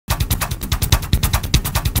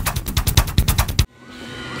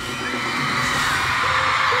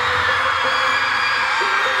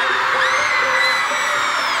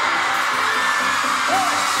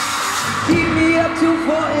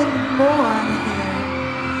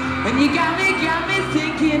You got me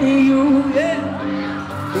thinking of you, yeah.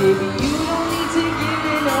 Baby, you don't need to give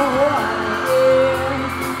me no one,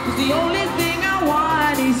 yeah. 'Cause the only thing I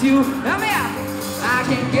want is you. Come here. I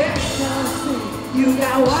can get nothing. You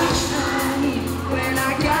got what I need when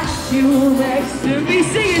I got you next to me.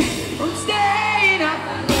 Sing it. I'm staying up.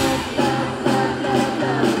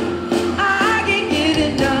 I can't get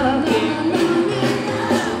enough.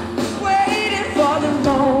 Waiting for the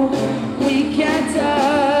moment we can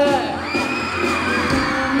touch.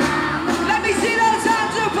 Let me see those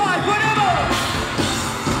hands up high. Put them up.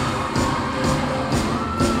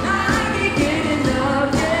 I can't get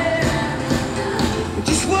enough, yeah.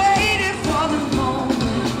 Just waiting for the moment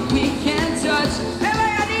we can touch. Hey,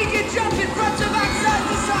 I need you jumping front to back, side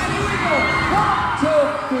to side. Here we go. 1, 2,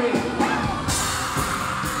 3.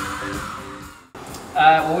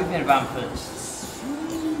 Well, we've been a band for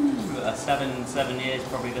 7 years,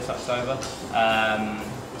 probably this October.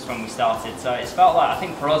 That's when we started. So it's felt like, I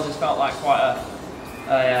think for us, it's felt like quite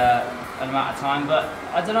an amount of time. But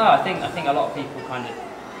I don't know. I think a lot of people kind of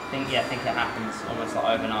think it happens almost like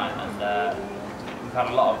overnight. And we've had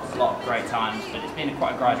a lot of great times. But it's been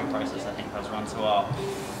quite a gradual process. I think as we're on to our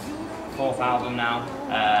 4th album now.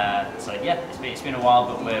 So yeah, it's been a while,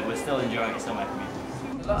 but we're still enjoying it, still making music.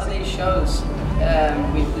 A lot of these shows,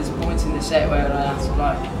 there's points in the set where I ask,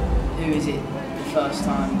 like, who is it the first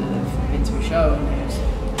time that they've been to a show, and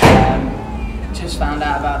who's just found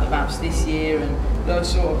out about the Vamps this year, and those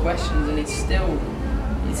sort of questions, and it's still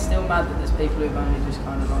mad that there's people who've only just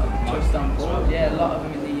kind of like jumped on board. Yeah, a lot of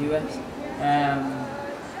them in the US,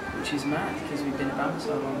 which is mad because we've been a band for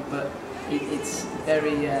so long, but it's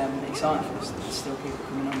very exciting for us that there's still people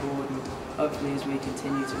coming on board, and hopefully as we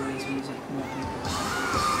continue to release music, more people.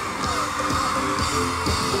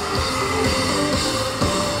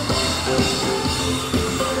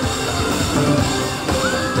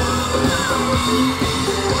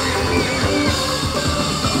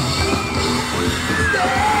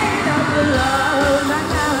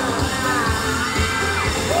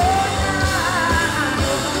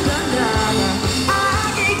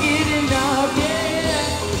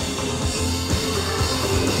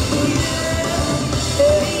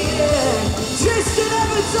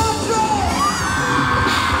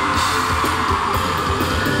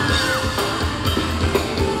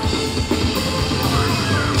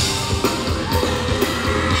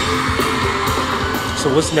 So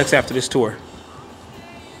what's next after this tour?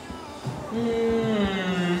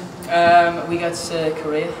 We go to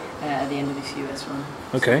Korea at the end of this US run.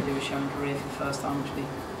 Okay. So we do a show in Korea for the first time, which will be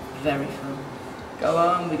very fun. Go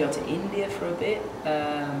home, we go to India for a bit,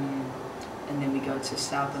 and then we go to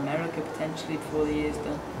South America potentially before the year's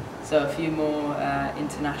done. So a few more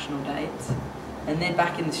international dates. And then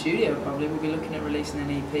back in the studio probably, we'll be looking at releasing an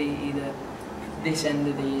EP either this end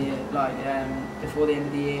of the year, like before the end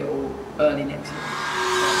of the year, or early next year.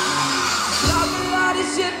 Talk a lot of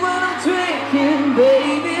shit when I'm drinking,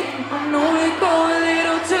 baby. I know we go a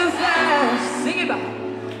little too fast. Sing it back.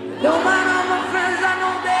 Don't mind all my friends, I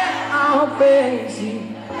know they're all crazy.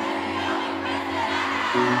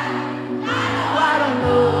 I don't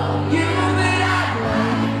know you, but I'm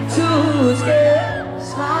too scared.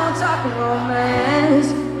 Small talk and romance.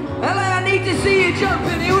 LA, I need to see you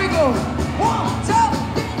jumping. Here we go. 1, 2.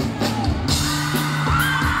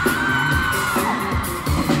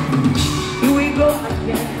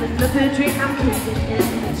 Another drink I'm drinking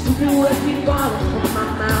in. Something worth me falling from my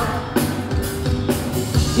mouth.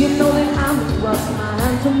 You know that I'm what's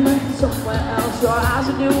mine to move somewhere else. Your eyes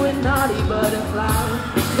are doing naughty butterflies.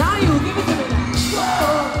 Now you give it to me now.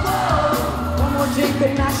 Whoa, whoa. One more drink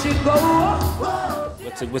and I should go.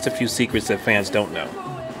 Whoa. What's a few secrets that fans don't know?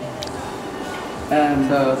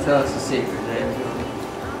 So tell us a secret, Dave.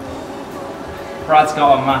 Brad's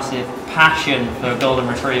got a massive passion for golden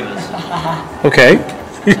retrievers. Okay.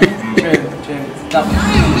 True.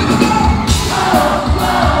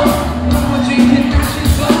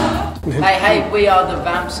 Hey, we are the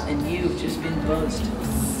Vamps, and you've just been buzzed.